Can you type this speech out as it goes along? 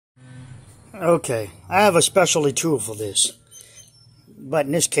Okay, I have a specialty tool for this, but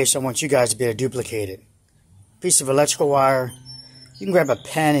in this case I want you guys to be able to duplicate it. Piece of electrical wire, you can grab a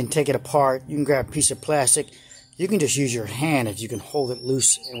pen and take it apart, you can grab a piece of plastic, you can just use your hand if you can hold it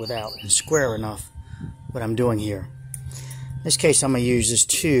loose and without and square enough what I'm doing here. In this case I'm going to use this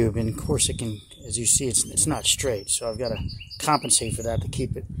tube, and of course it can, as you see, it's not straight, so I've got to compensate for that to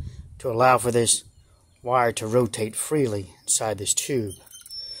keep it, to allow for this wire to rotate freely inside this tube.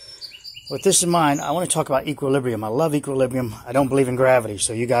 With this in mind, I want to talk about equilibrium. I love equilibrium. I don't believe in gravity,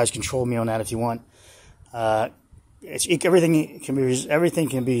 so you guys control me on that if you want. Everything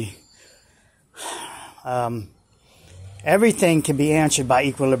can be answered by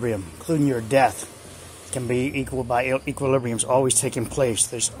equilibrium, including your death can be equal by equilibrium's always taking place.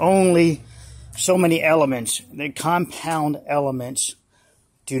 There's only so many elements. The compound elements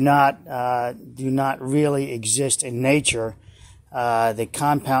do not really exist in nature. Let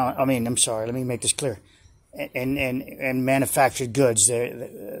me make this clear. And manufactured goods, the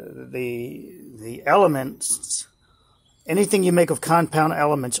elements, anything you make of compound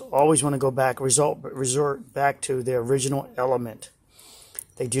elements always want to go back, resort back to their original element.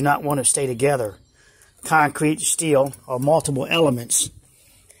 They do not want to stay together. Concrete, steel, or multiple elements,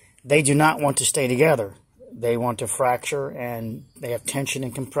 they do not want to stay together. They want to fracture, and they have tension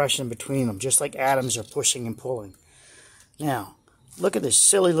and compression between them, just like atoms are pushing and pulling. Now, look at this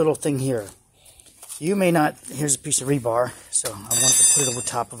silly little thing here. You may not, here's a piece of rebar, so I wanted to put it over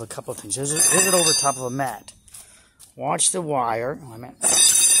top of a couple of things. Here's it over top of a mat. Watch the wire.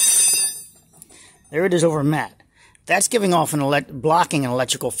 There it is over a mat. That's giving off blocking an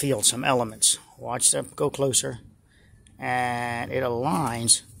electrical field, some elements. Watch that, go closer. And it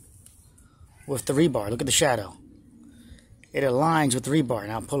aligns with the rebar. Look at the shadow. It aligns with the rebar.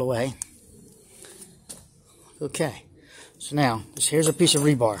 Now pull away. Okay. So now, here's a piece of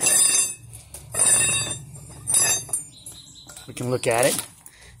rebar. We can look at it.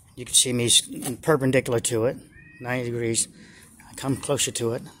 You can see me perpendicular to it, 90 degrees. I come closer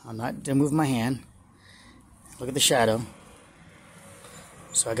to it. I'm not going to move my hand. Look at the shadow.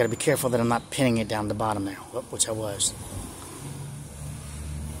 So I got to be careful that I'm not pinning it down the bottom there, which I was.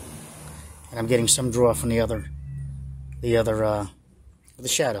 And I'm getting some draw from the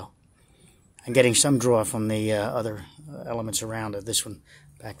shadow. I'm getting some draw from the other elements around it. This one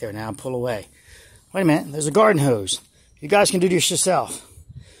back there. Now pull away. Wait a minute. There's a garden hose. You guys can do this yourself.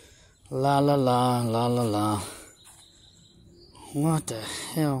 La la la la la la. What the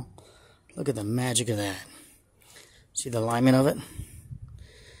hell? Look at the magic of that. See the alignment of it?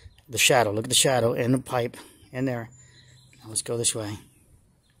 The shadow. Look at the shadow in the pipe in there. Now let's go this way.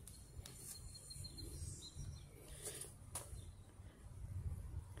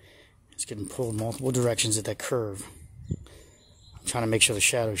 It's getting pulled multiple directions at that curve. I'm trying to make sure the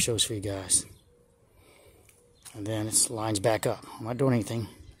shadow shows for you guys. And then it lines back up. I'm not doing anything.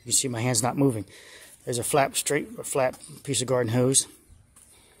 You can see my hand's not moving. There's a flat piece of garden hose.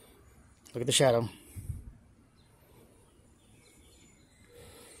 Look at the shadow.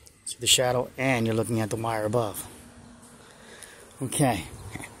 See the shadow, and you're looking at the wire above. Okay,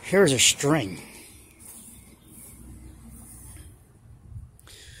 here's a string.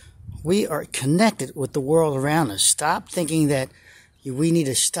 We are connected with the world around us. Stop thinking that we need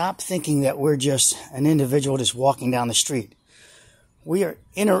to stop thinking that we're just an individual just walking down the street. We are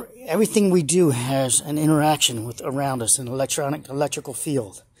everything we do has an interaction with around us, an electrical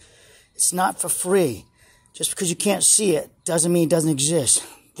field. It's not for free. Just because you can't see it doesn't mean it doesn't exist.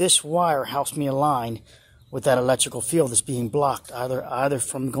 This wire helps me align with that electrical field that's being blocked, either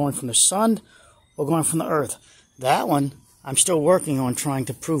from going from the sun or going from the earth. That one, I'm still working on trying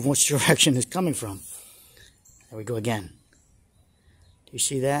to prove which direction it's coming from. There we go again. Do you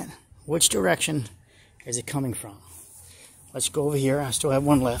see that? Which direction is it coming from? Let's go over here. I still have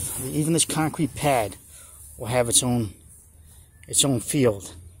one left. Even this concrete pad will have its own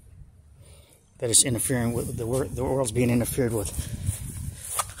field that is interfering with the world's being interfered with.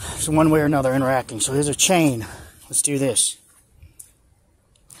 So one way or another interacting. So here's a chain. Let's do this.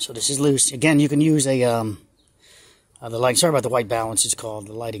 So this is loose. Again, you can use the light. Sorry about the white balance. It's called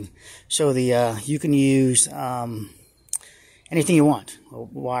the lighting. So you can use anything you want. A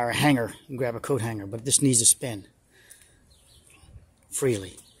wire, a hanger. You can grab a coat hanger, but this needs to spin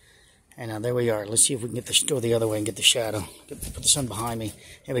freely. And there we are. Let's see if we can go the other way and get the shadow. Put the sun behind me.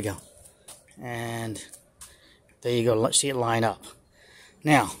 Here we go. And there you go. Let's see it line up.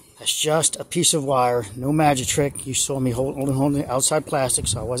 Now, that's just a piece of wire. No magic trick. You saw me holding the outside plastic,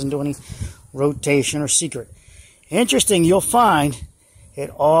 so I wasn't doing any rotation or secret. Interesting, you'll find it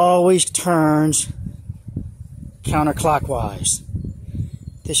always turns counterclockwise.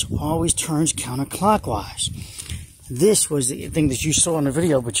 this always turns counterclockwise. This was the thing that you saw in the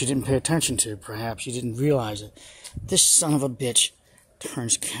video, but you didn't pay attention to. Perhaps you didn't realize it. This son of a bitch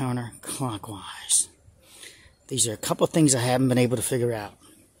turns counterclockwise. These are a couple of things I haven't been able to figure out.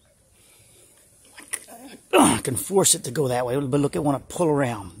 I can force it to go that way, but look, I want to pull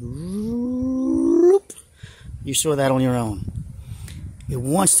around. You saw that on your own. It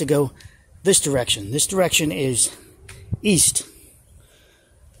wants to go this direction. This direction is east.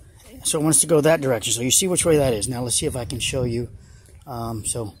 So it wants to go that direction. So you see which way that is. Now let's see if I can show you.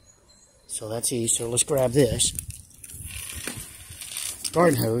 So that's east. So let's grab this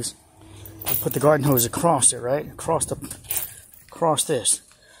garden hose. I'll put the garden hose across it, right? Across this.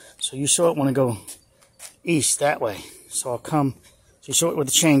 So you saw it want to go east that way. So I'll come. So you saw it with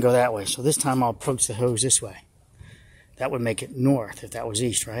the chain go that way. So this time I'll approach the hose this way. That would make it north if that was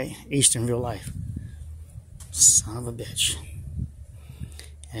east, right? East in real life. Son of a bitch.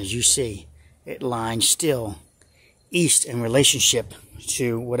 As you see, it lines still east in relationship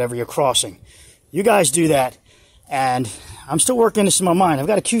to whatever you're crossing. You guys do that, and I'm still working this in my mind. I've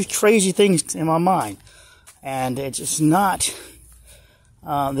got a few crazy things in my mind, and it's just not.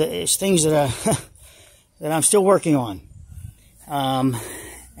 It's things that that I'm still working on,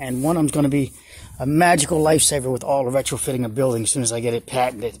 and one of them's going to be a magical lifesaver with all the retrofitting of buildings as soon as I get it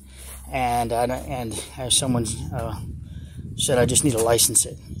patented. And as someone said, I just need to license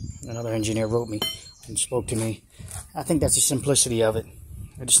it. Another engineer wrote me and spoke to me. I think that's the simplicity of it.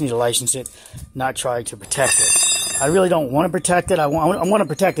 I just need to license it, not try to protect it. I really don't want to protect it. I want to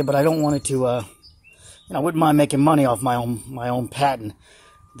protect it, but I don't want it to. I wouldn't mind making money off my own patent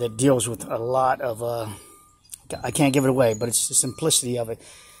that deals with a lot of. I can't give it away, but it's the simplicity of it.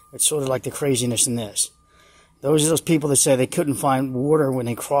 It's sort of like the craziness in this. Those are those people that say they couldn't find water when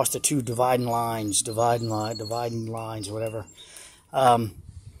they crossed the two dividing lines, or whatever.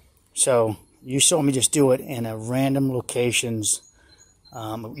 So you saw me just do it in a random locations,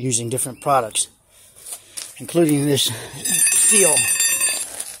 using different products, including this steel,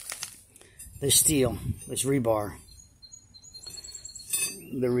 this rebar,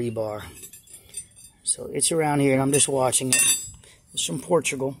 the rebar. So it's around here, and I'm just watching it. It's from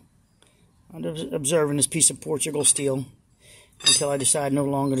Portugal. I'm observing this piece of Portugal steel until I decide no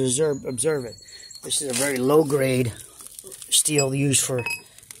longer to observe it. This is a very low-grade steel used for,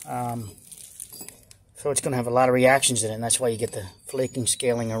 so it's going to have a lot of reactions in it, and that's why you get the flaking,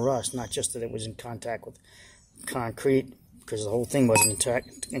 scaling, and rust. Not just that it was in contact with concrete, because the whole thing wasn't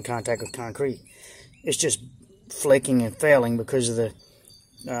in contact with concrete. It's just flaking and failing because of the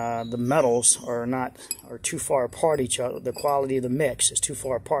metals are too far apart each other. The quality of the mix is too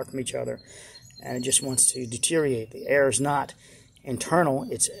far apart from each other, and it just wants to deteriorate. The air is not internal.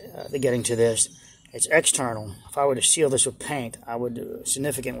 It's getting to this. It's external. If I were to seal this with paint, I would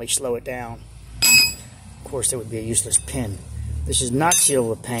significantly slow it down. Of course, there would be a useless pin. This is not sealed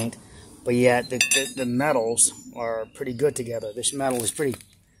with paint, but yet the metals are pretty good together. This metal is pretty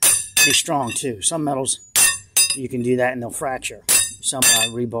strong too. Some metals you can do that and they'll fracture. Some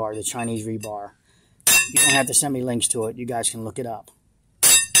rebar, the Chinese rebar. You don't have to send me links to it. You guys can look it up.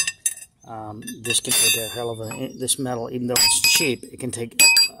 This can take a hell of a. This metal, even though it's cheap, it can take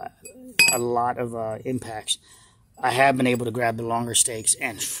a lot of impacts. I have been able to grab the longer stakes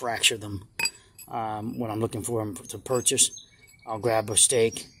and fracture them when I'm looking for them to purchase. I'll grab a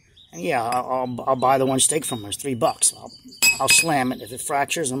stake, and yeah, I'll buy the one stake from them. It's $3. I'll slam it. If it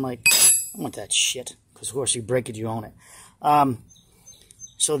fractures, I'm like, I want that shit. Because of course, you break it, you own it.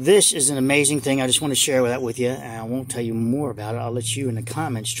 So this is an amazing thing. I just want to share that with you, and I won't tell you more about it. I'll let you in the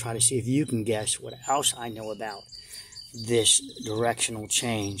comments try to see if you can guess what else I know about this directional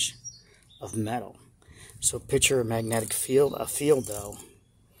change of metal. So picture a magnetic field, though,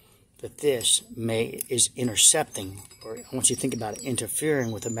 that this is intercepting, or I want you to think about it,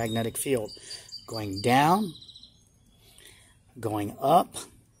 interfering with a magnetic field, going down, going up,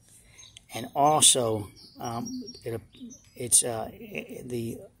 and also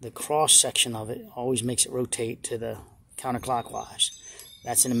the cross section of it always makes it rotate to the counterclockwise.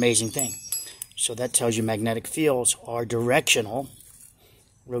 That's an amazing thing. So that tells you magnetic fields are directional,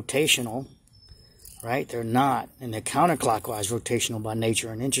 rotational, right? They're not, and they're counterclockwise, rotational by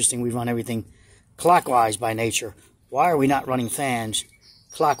nature. And interesting, we run everything clockwise by nature. Why are we not running fans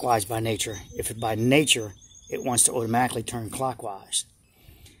clockwise by nature? If by nature it wants to automatically turn clockwise.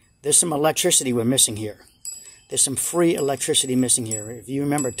 There's some electricity we're missing here. There's some free electricity missing here. If you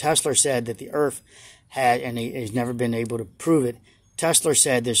remember, Tesla said that the Earth had, and he's never been able to prove it, Tesla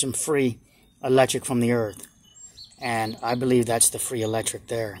said there's some free electric from the Earth. And I believe that's the free electric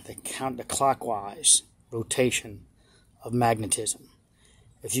there, the clockwise rotation of magnetism.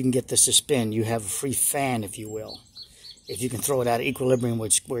 if you can get this to spin, you have a free fan, if you will. If you can throw it out of equilibrium,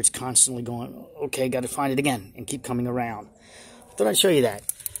 where it's constantly going, okay, got to find it again, and keep coming around. I thought I'd show you that.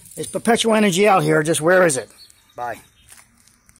 There's perpetual energy out here. Just where is it? Bye.